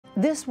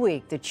This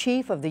week, the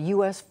chief of the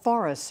U.S.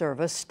 Forest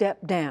Service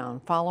stepped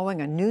down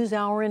following a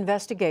NewsHour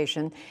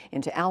investigation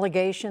into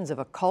allegations of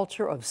a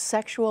culture of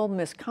sexual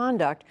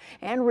misconduct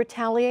and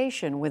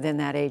retaliation within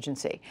that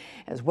agency,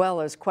 as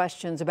well as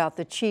questions about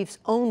the chief's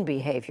own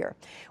behavior.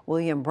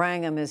 William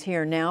Brangham is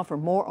here now for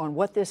more on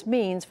what this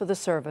means for the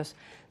service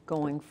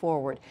going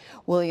forward.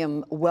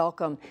 William,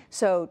 welcome.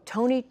 So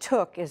Tony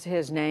Tooke is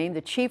his name, the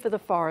chief of the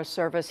Forest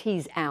Service.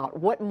 He's out.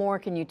 What more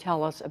can you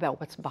tell us about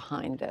what's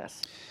behind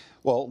this?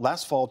 Well,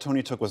 last fall,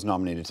 Tony Tooke was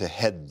nominated to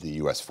head the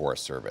U.S.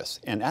 Forest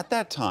Service. And at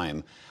that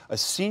time, a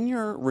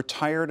senior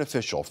retired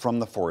official from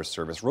the Forest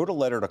Service wrote a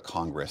letter to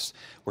Congress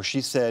where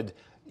she said,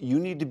 you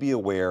need to be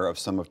aware of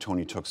some of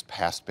Tony Tooke's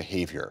past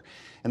behavior.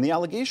 And the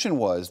allegation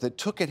was that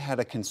Tooke had had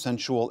a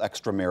consensual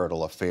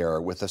extramarital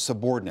affair with a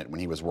subordinate when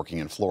he was working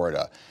in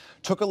Florida.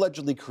 Tooke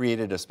allegedly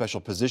created a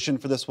special position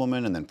for this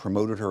woman and then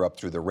promoted her up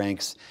through the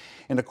ranks.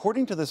 And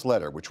according to this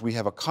letter, which we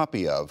have a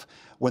copy of,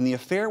 when the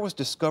affair was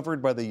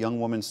discovered by the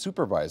young woman's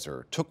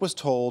supervisor, Tooke was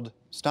told,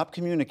 stop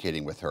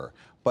communicating with her.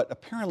 But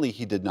apparently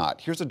he did not.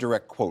 Here's a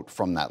direct quote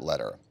from that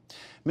letter.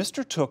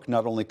 Mr. Tooke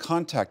not only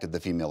contacted the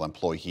female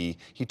employee,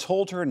 he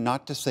told her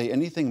not to say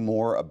anything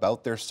more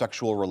about their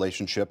sexual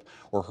relationship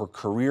or her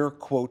career,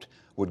 quote,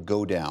 would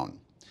go down.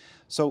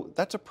 So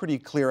that's a pretty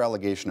clear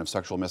allegation of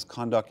sexual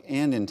misconduct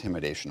and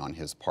intimidation on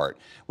his part.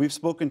 We've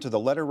spoken to the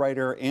letter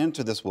writer and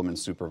to this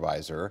woman's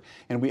supervisor,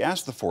 and we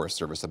asked the Forest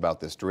Service about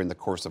this during the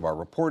course of our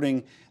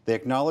reporting. They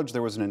acknowledged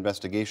there was an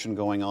investigation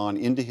going on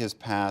into his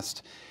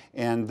past,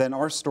 and then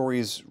our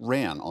stories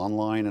ran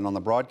online and on the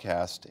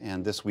broadcast,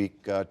 and this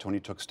week Tony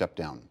Tooke stepped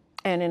down.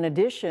 And in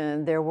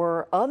addition, there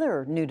were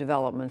other new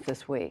developments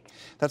this week.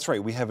 That's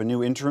right. We have a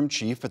new interim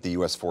chief at the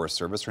U.S. Forest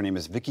Service. Her name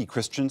is Vicki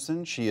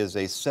Christensen. She is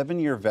a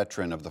 7-year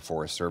veteran of the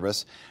Forest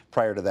Service.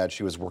 Prior to that,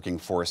 she was working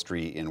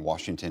forestry in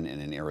Washington and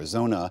in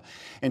Arizona.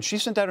 And she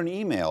sent out an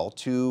email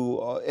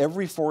to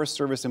every Forest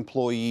Service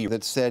employee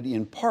that said,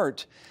 in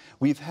part,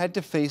 we've had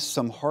to face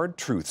some hard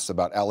truths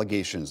about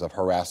allegations of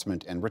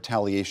harassment and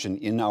retaliation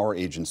in our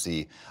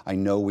agency. I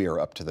know we are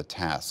up to the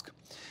task.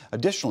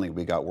 Additionally,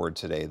 we got word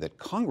today that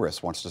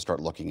Congress wants to start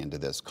looking into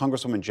this.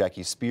 Congresswoman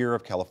Jackie Speer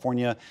of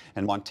California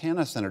and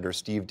Montana Senator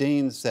Steve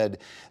Daines said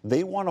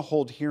they want to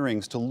hold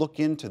hearings to look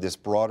into this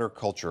broader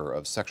culture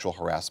of sexual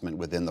harassment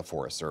within the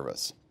Forest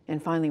Service.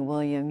 And finally,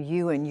 William,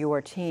 you and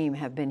your team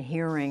have been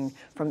hearing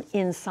from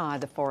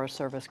inside the Forest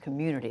Service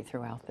community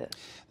throughout this.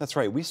 That's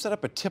right. We set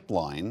up a tip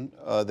line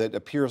that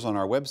appears on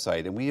our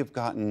website, and we have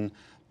gotten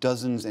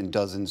dozens and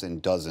dozens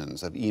and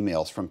dozens of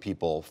emails from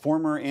people,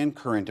 former and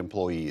current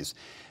employees.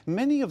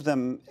 Many of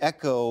them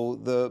echo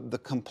the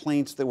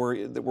complaints that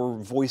were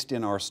voiced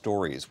in our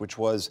stories, which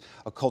was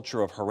a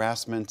culture of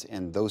harassment,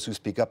 and those who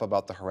speak up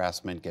about the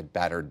harassment get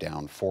battered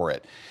down for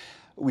it.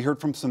 We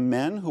heard from some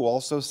men who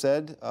also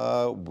said,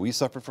 we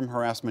suffered from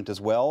harassment as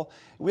well.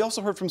 We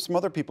also heard from some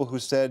other people who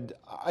said,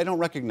 I don't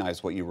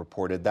recognize what you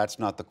reported. That's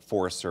not the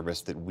Forest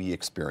Service that we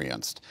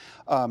experienced.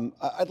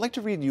 I'd like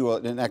to read you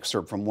an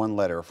excerpt from one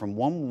letter from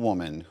one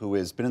woman who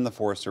has been in the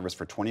Forest Service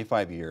for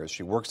 25 years.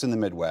 She works in the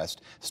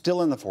Midwest,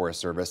 still in the Forest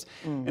Service,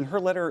 and her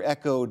letter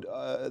echoed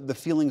the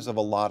feelings of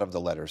a lot of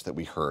the letters that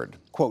we heard.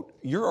 Quote,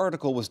 your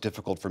article was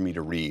difficult for me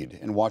to read,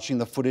 and watching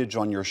the footage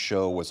on your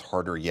show was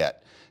harder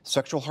yet.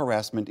 Sexual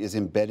harassment is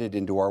embedded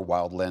into our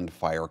wildland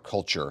fire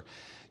culture.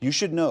 You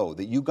should know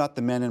that you got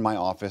the men in my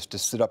office to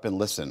sit up and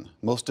listen.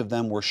 Most of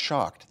them were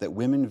shocked that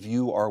women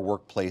view our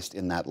workplace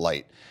in that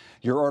light.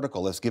 Your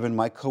article has given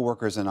my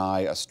coworkers and I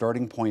a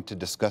starting point to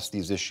discuss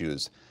these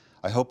issues.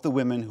 I hope the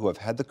women who have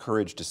had the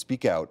courage to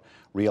speak out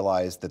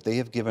realize that they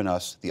have given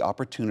us the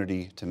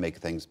opportunity to make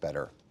things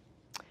better.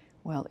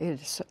 Well,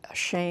 it's a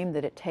shame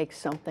that it takes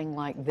something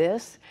like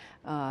this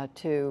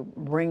to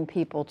bring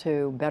people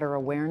to better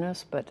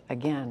awareness, but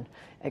again,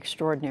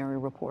 extraordinary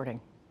reporting.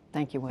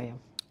 Thank you, William.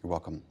 You're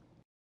welcome.